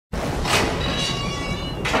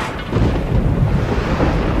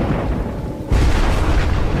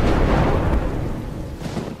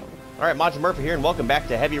Alright, Majin Murphy here, and welcome back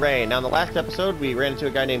to Heavy Rain. Now, in the last episode, we ran into a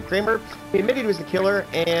guy named Kramer. He admitted he was the killer,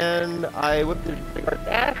 and I whipped his bodyguard's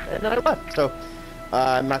ass, and then I left. So,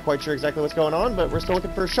 I'm not quite sure exactly what's going on, but we're still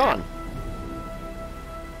looking for Sean.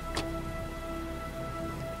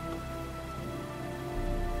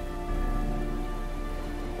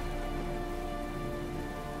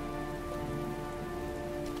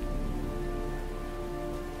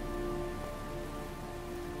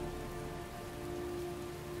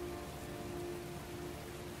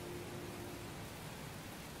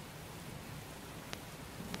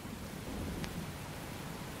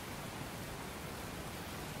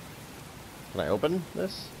 Can I open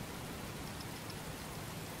this?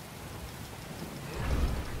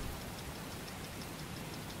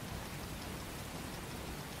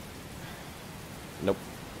 Nope.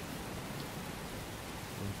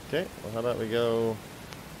 Okay, well, how about we go...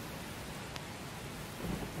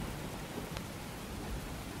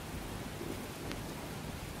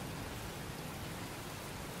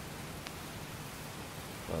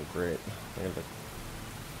 Oh, great.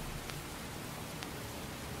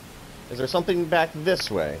 Is there something back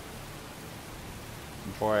this way?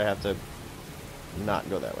 Before I have to not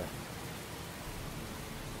go that way.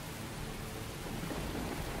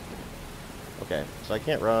 Okay, so I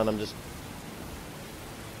can't run, I'm just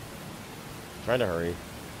trying to hurry.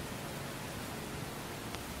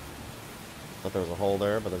 Thought there was a hole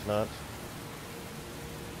there, but there's not.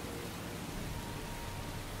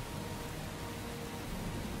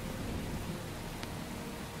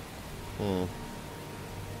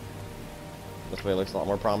 This way looks a lot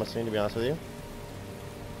more promising, to be honest with you.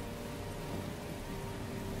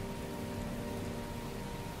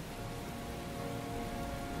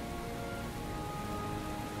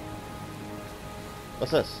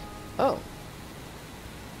 What's this? Oh.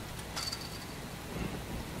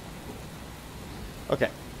 Okay.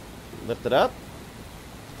 Lift it up.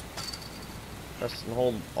 Press and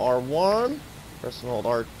hold R1. Press and hold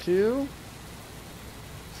R2.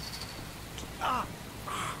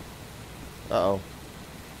 Uh-oh.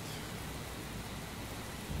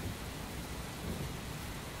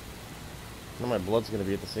 Now my blood's gonna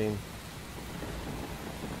be at the scene.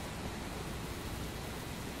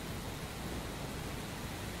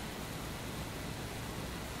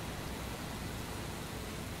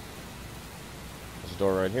 There's a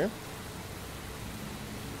door right here.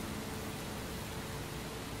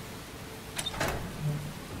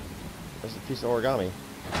 There's a piece of origami.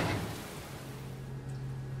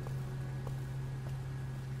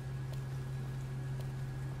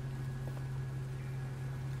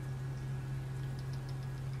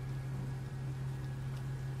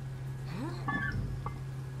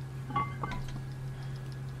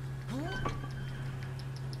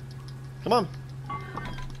 Come on.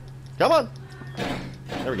 Come on.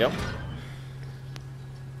 There we go. Do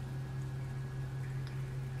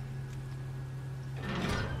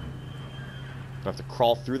I have to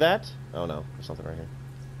crawl through that? Oh no, there's something right here.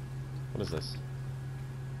 What is this?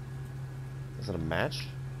 Is it a match?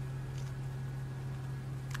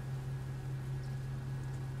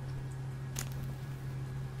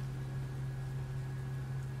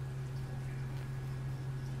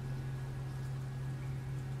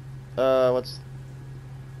 What's...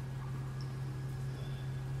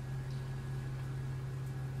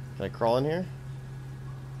 Can I crawl in here?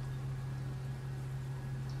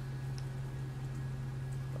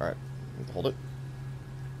 Alright, hold it.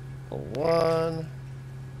 One.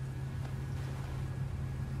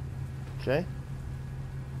 Okay.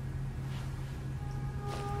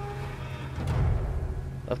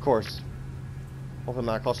 Of course. Hope I'm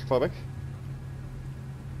not claustrophobic.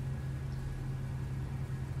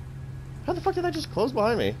 How the fuck did that just close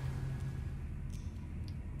behind me?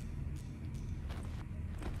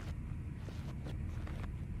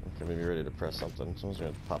 Okay, maybe ready to press something. Someone's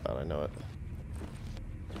gonna pop out, I know it.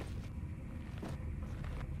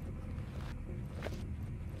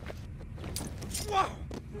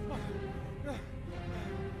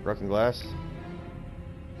 Broken glass?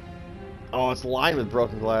 Oh, it's lined with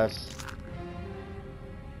broken glass.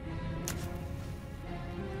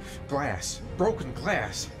 Glass. Broken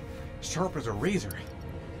glass. Sharp as a razor.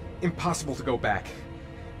 Impossible to go back.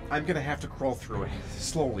 I'm gonna have to crawl through it,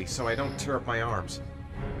 slowly, so I don't tear up my arms.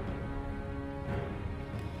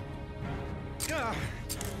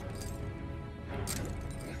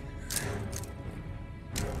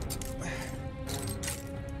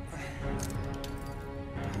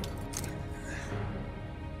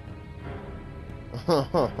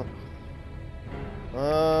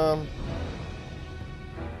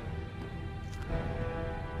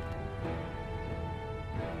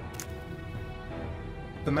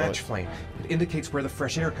 The The match flame. It indicates where the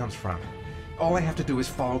fresh air comes from. All I have to do is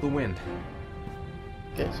follow the wind.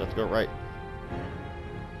 Okay, so let's go right.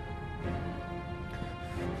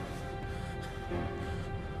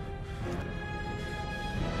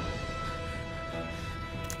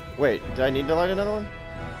 Wait, did I need to light another one?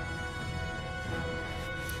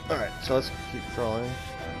 Alright, so let's keep crawling.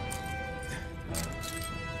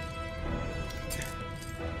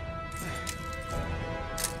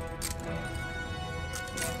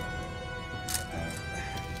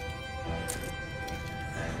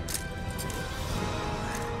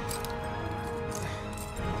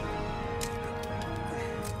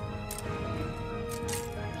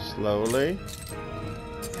 Slowly.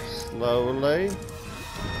 Slowly.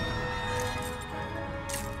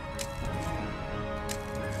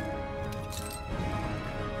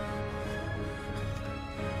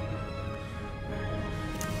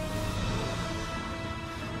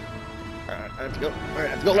 Alright, I have to go. Alright, I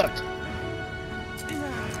have to go left.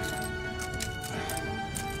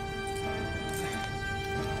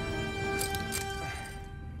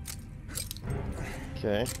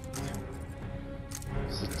 Okay.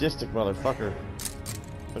 Sadistic motherfucker.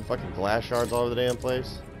 Been fucking glass shards all over the damn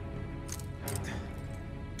place.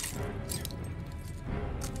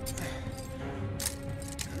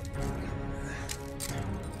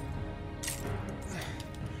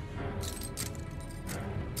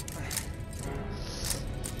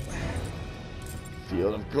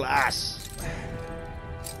 Field of glass.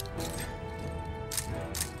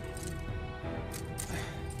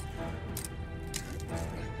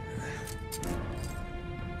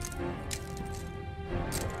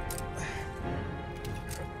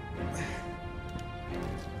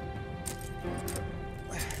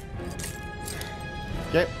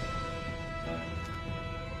 Okay.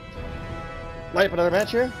 Light up another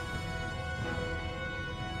match here.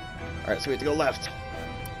 Alright, so we have to go left.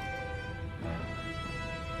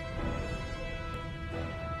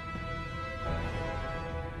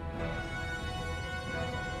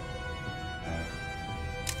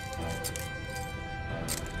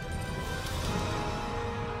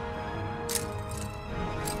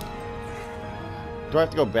 Do I have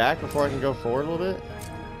to go back before I can go forward a little bit?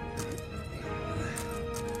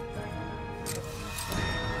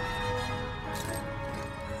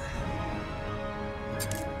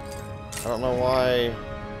 I don't know why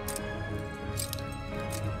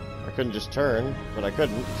I couldn't just turn, but I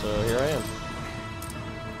couldn't, so here I am.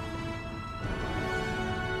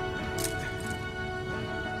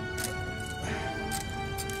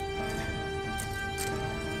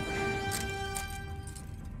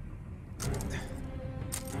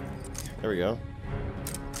 There we go.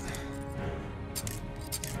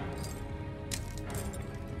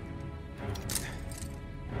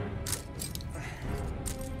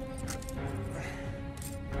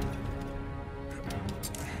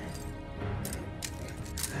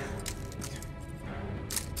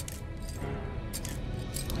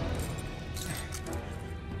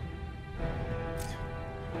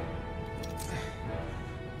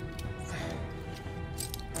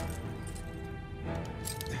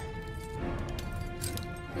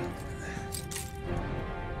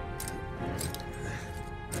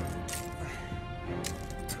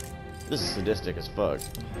 This is sadistic as fuck.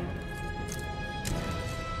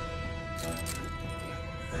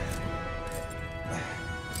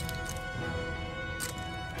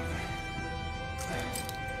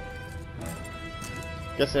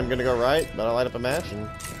 Guessing I'm gonna go right, then I'll light up a match and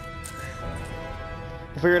we'll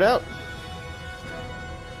figure it out.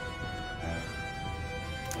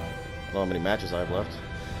 I don't know how many matches I have left.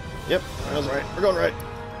 Yep, I was right. We're going right.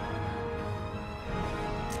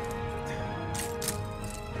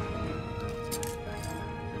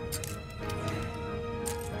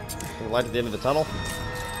 Light at the end of the tunnel?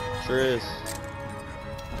 Sure is.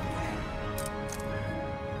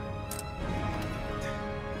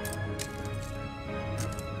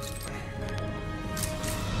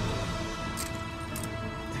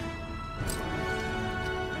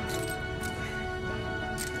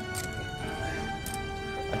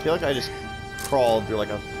 I feel like I just crawled through like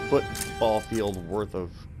a football field worth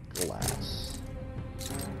of glass.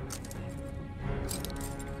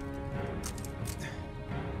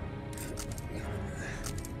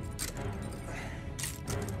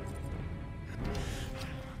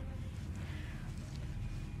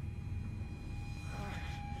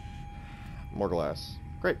 More glass.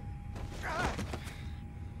 Great.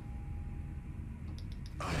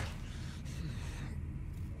 Do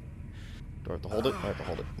I have to hold it? I have to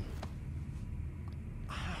hold it.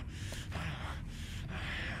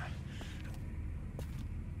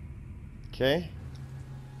 Okay.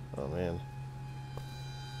 Oh man.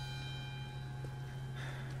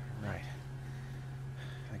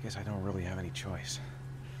 guess I don't really have any choice.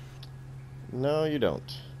 No, you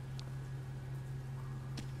don't.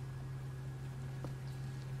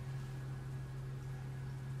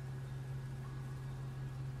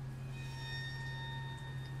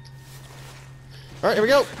 Alright, here we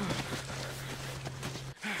go!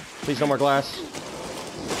 Please no more glass.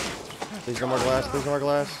 Please no more glass, please no more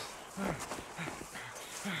glass.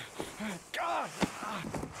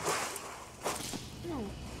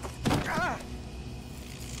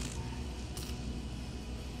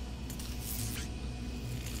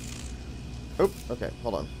 Oop, okay,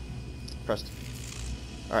 hold on. Pressed.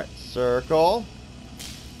 Alright, circle.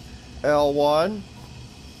 L1.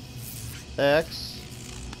 X.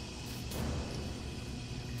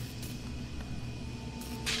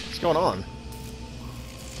 What's going on?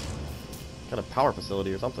 Kind of power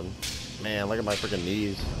facility or something. Man, look at my freaking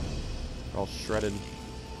knees. They're all shredded.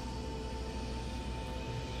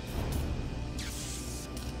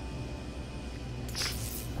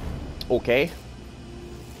 Okay.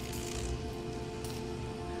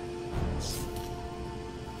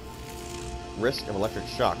 Risk of electric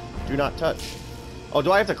shock. Do not touch. Oh,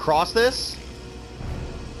 do I have to cross this?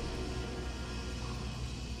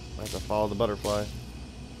 I have to follow the butterfly.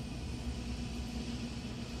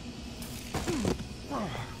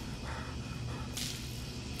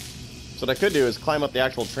 So what I could do is climb up the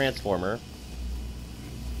actual transformer.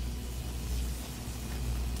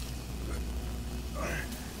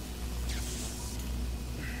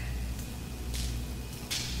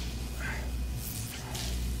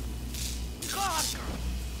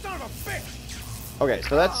 Okay,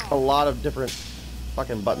 so that's a lot of different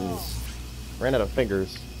fucking buttons. Ran out of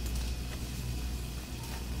fingers.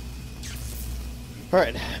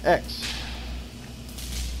 Alright, X.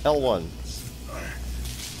 L1.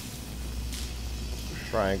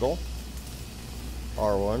 Triangle.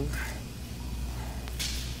 R1.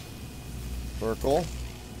 Circle.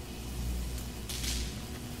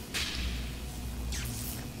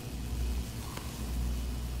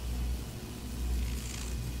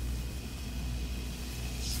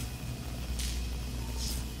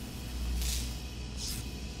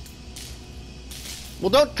 Well,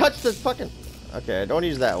 don't touch the fucking... Okay, don't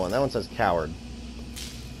use that one. That one says coward.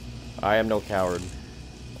 I am no coward.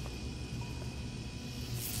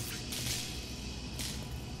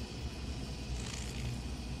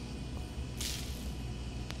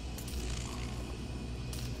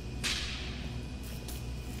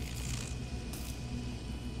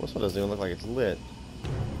 This one doesn't even look like it's lit.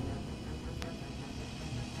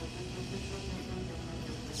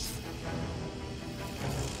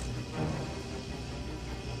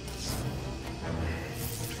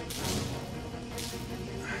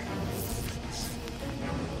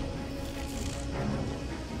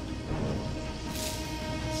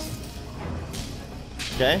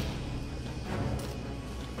 Okay.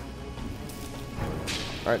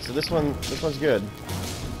 Alright, so this one's good.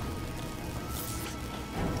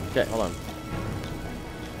 Okay, hold on.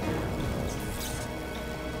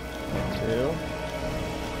 2.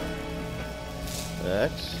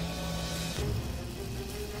 X.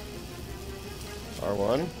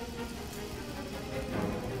 R1.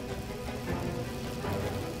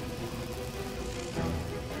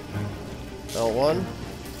 L1.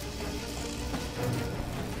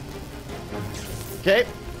 Okay.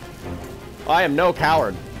 I am no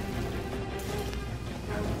coward.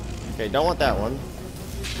 Okay, don't want that one.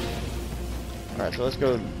 Alright, so let's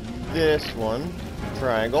go this one.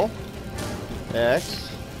 Triangle.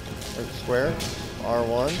 X. Or square.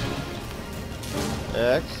 R1.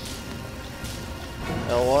 X.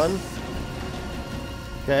 L1.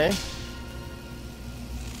 Okay.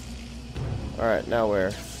 Alright, now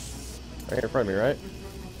where? Right here in front of me, right?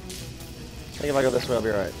 I think if I go this way, I'll be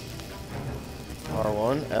right.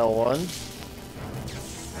 R1, L1,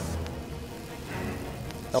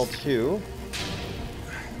 L2,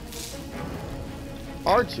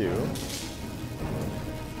 R2,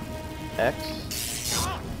 X.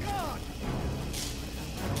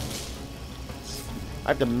 I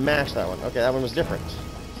have to mash that one. Okay, that one was different.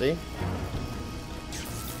 See?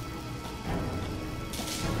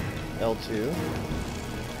 L2,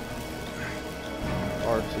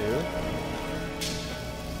 R2,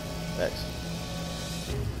 X.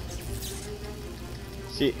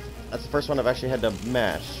 See, that's the first one I've actually had to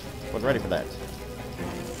mash. Wasn't ready for that.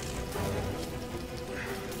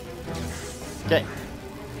 Okay.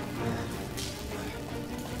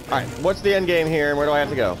 Alright, what's the end game here and where do I have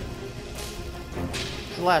to go?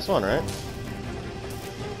 It's the last one, right?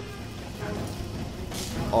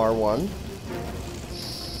 R1.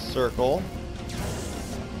 Circle.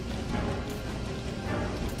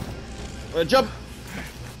 Jump!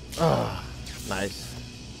 Ah, nice.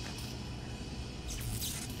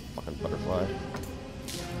 Fucking butterfly.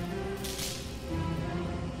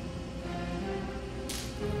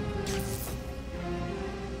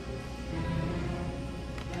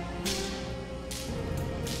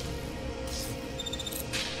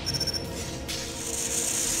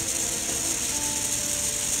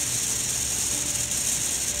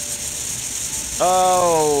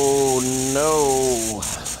 Oh no.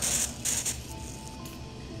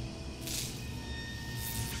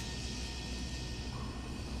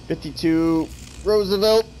 '52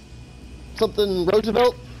 Roosevelt. Something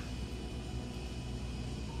Roosevelt.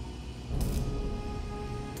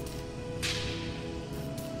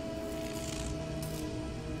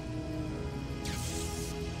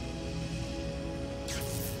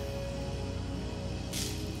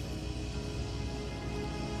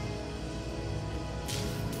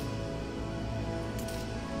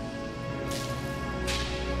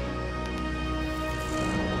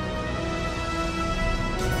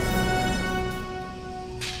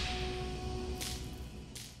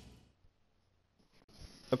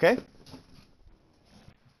 Okay.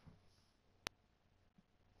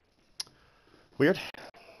 Weird.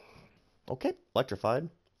 Okay. Electrified.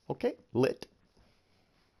 Okay. Lit.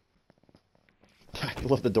 I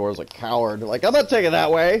left the doors like coward. Like, I'm not taking that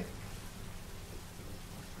way.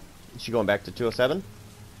 Is she going back to 207?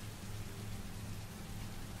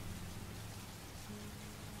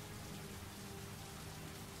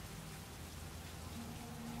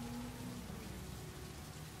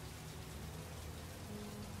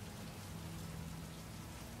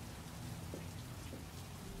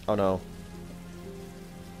 Oh no.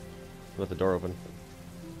 Left the door open.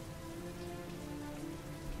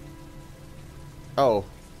 Oh.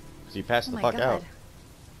 Because you passed the fuck out.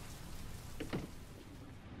 I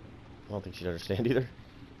don't think she'd understand either.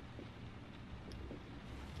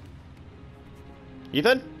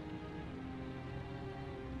 Ethan?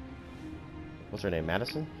 What's her name?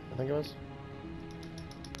 Madison? I think it was.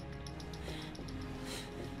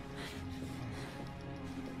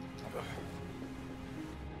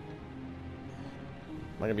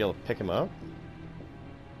 Am I gonna be able to pick him up?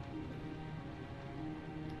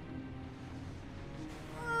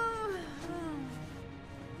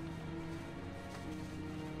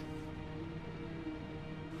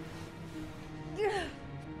 Yeah,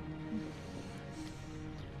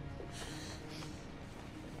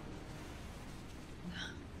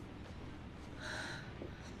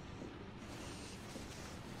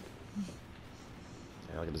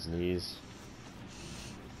 look at his knees.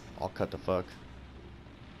 All cut to fuck.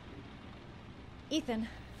 Ethan.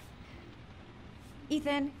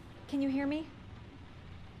 Ethan, can you hear me?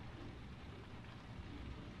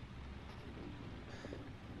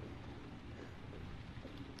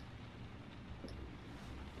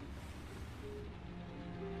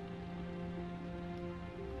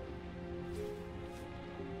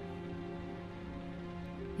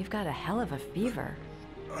 You've got a hell of a fever.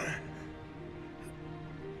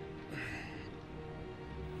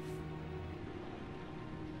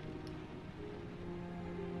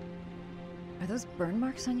 Are those burn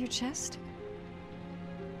marks on your chest?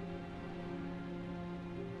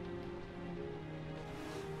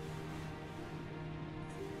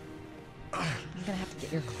 I'm gonna have to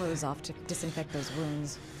get your clothes off to disinfect those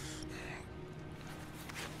wounds.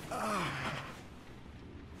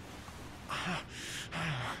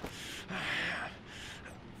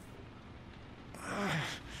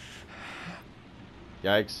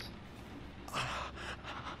 Yikes.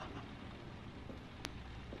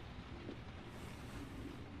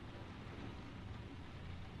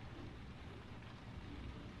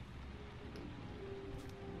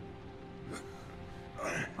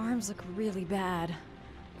 Arms look really bad.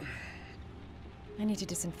 I need to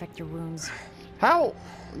disinfect your wounds. How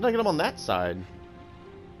did I get him on that side?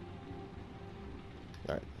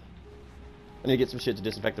 Alright. I need to get some shit to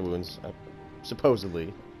disinfect the wounds.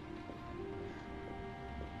 Supposedly.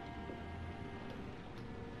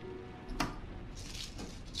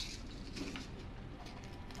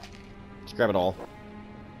 Just grab it all.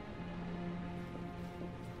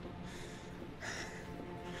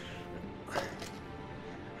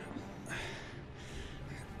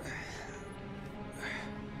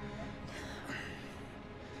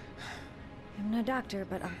 I'm no doctor,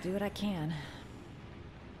 but I'll do what I can.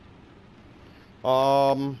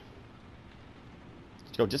 Let's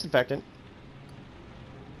go disinfectant.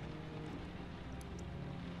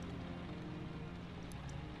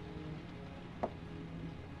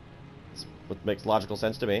 That's what makes logical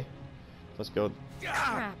sense to me. Let's go.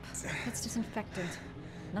 Crap. That's disinfectant.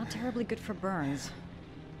 Not terribly good for burns.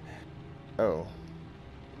 Oh.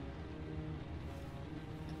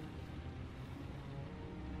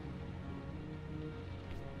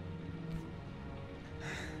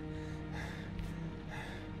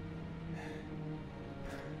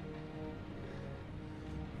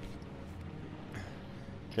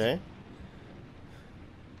 Okay.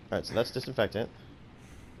 Alright, so that's disinfectant.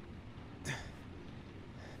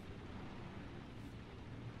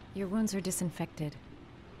 Your wounds are disinfected.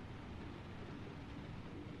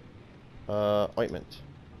 Ointment.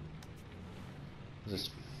 Is this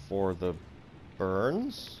for the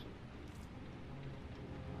burns?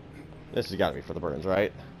 This has got to be for the burns,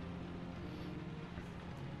 right?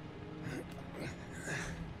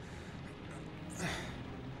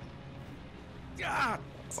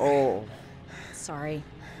 Oh. Sorry.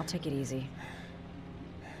 I'll take it easy.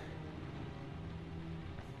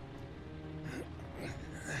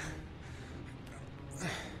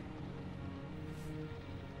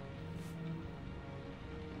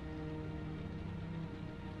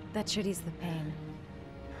 That should ease the pain.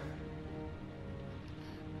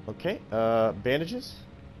 Okay, bandages?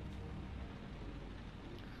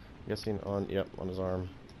 I'm guessing on, yep, on his arm.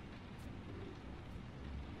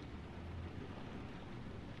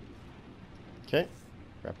 Okay,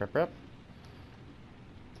 wrap.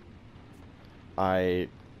 I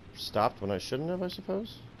stopped when I shouldn't have, I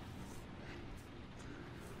suppose.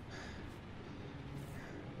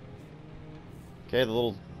 Okay, the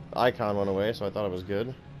little icon went away, so I thought it was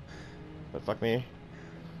good. But fuck me.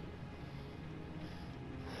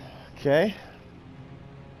 Okay.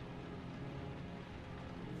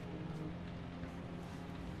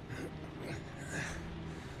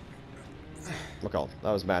 McCall,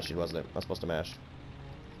 that was mashing, wasn't it? Not supposed to mash.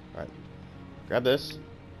 Alright. Grab this.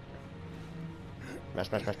 Mash.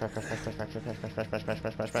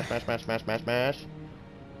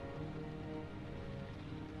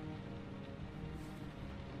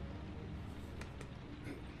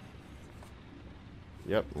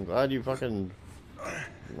 Yep, I'm glad you fucking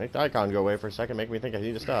make the icon go away for a second, make me think I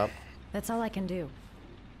need to stop. That's all I can do.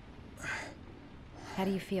 How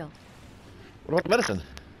do you feel? What about the medicine?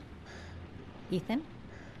 Ethan?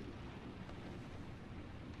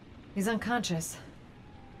 He's unconscious.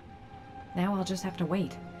 Now I'll just have to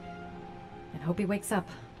wait. And hope he wakes up.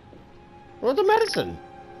 What about the medicine?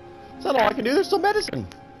 Is that all I can do? There's still medicine.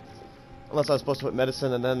 Unless I was supposed to put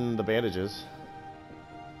medicine and then the bandages.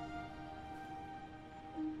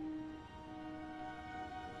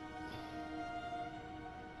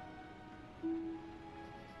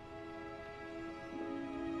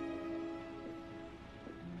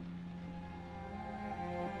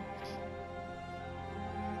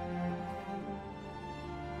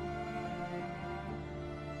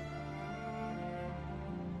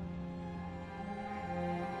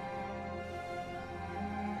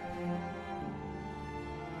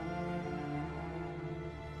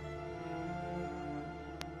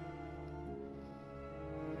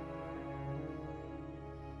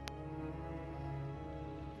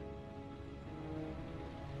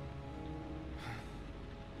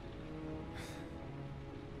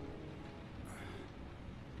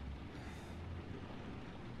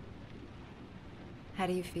 How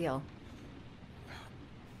do you feel?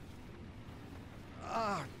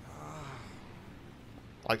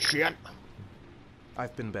 Like shit.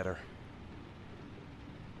 I've been better.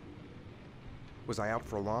 Was I out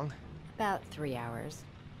for long? About 3 hours.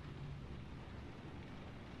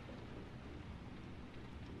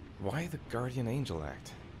 Why the Guardian Angel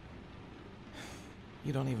act?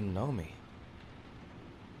 You don't even know me.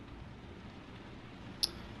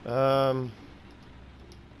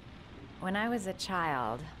 When I was a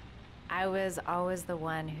child, I was always the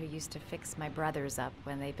one who used to fix my brothers up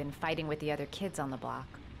when they've been fighting with the other kids on the block.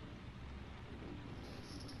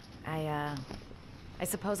 I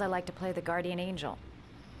suppose I like to play the Guardian Angel.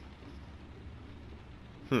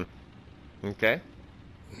 Okay.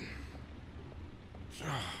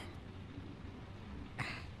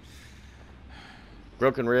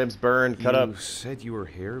 Broken ribs, burned, cut up. You said you were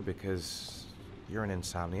here because you're an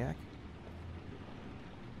insomniac?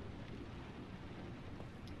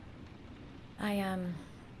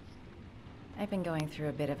 I've been going through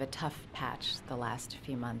a bit of a tough patch the last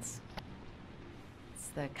few months. It's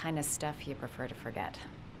the kind of stuff you prefer to forget.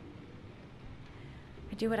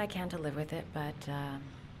 I do what I can to live with it, but,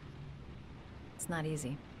 it's not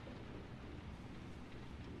easy.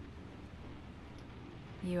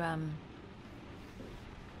 You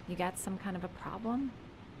got some kind of a problem?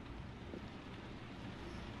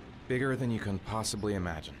 Bigger than you can possibly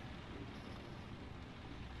imagine.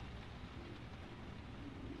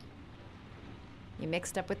 You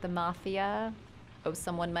mixed up with the mafia? Owe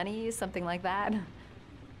someone money? Something like that?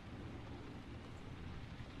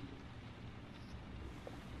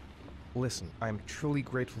 Listen, I'm truly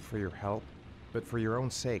grateful for your help, but for your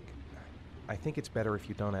own sake, I think it's better if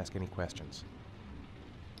you don't ask any questions.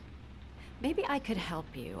 Maybe I could help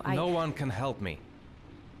you. No one can help me.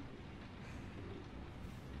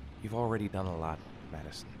 You've already done a lot,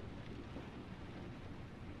 Madison.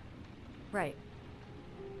 Right.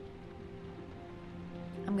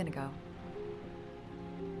 I'm gonna go.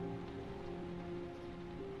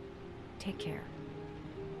 Take care.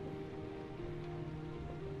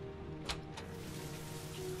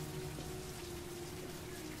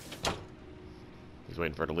 He's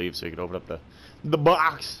waiting for her to leave so he can open up the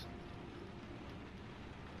box.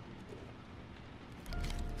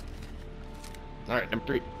 Alright, number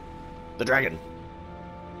 3. The dragon.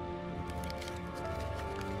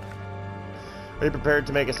 Are you prepared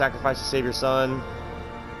to make a sacrifice to save your son?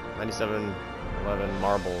 9711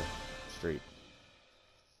 Marble Street.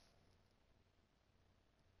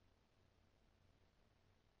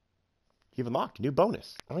 You've unlocked a new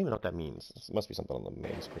bonus. I don't even know what that means. This must be something on the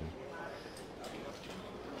main screen.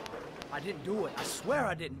 I didn't do it. I swear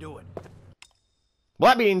I didn't do it.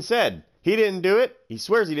 Well, that being said, he didn't do it. He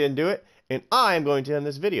swears he didn't do it. And I am going to end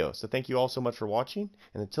this video. So thank you all so much for watching.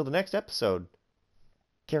 And until the next episode,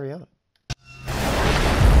 carry on.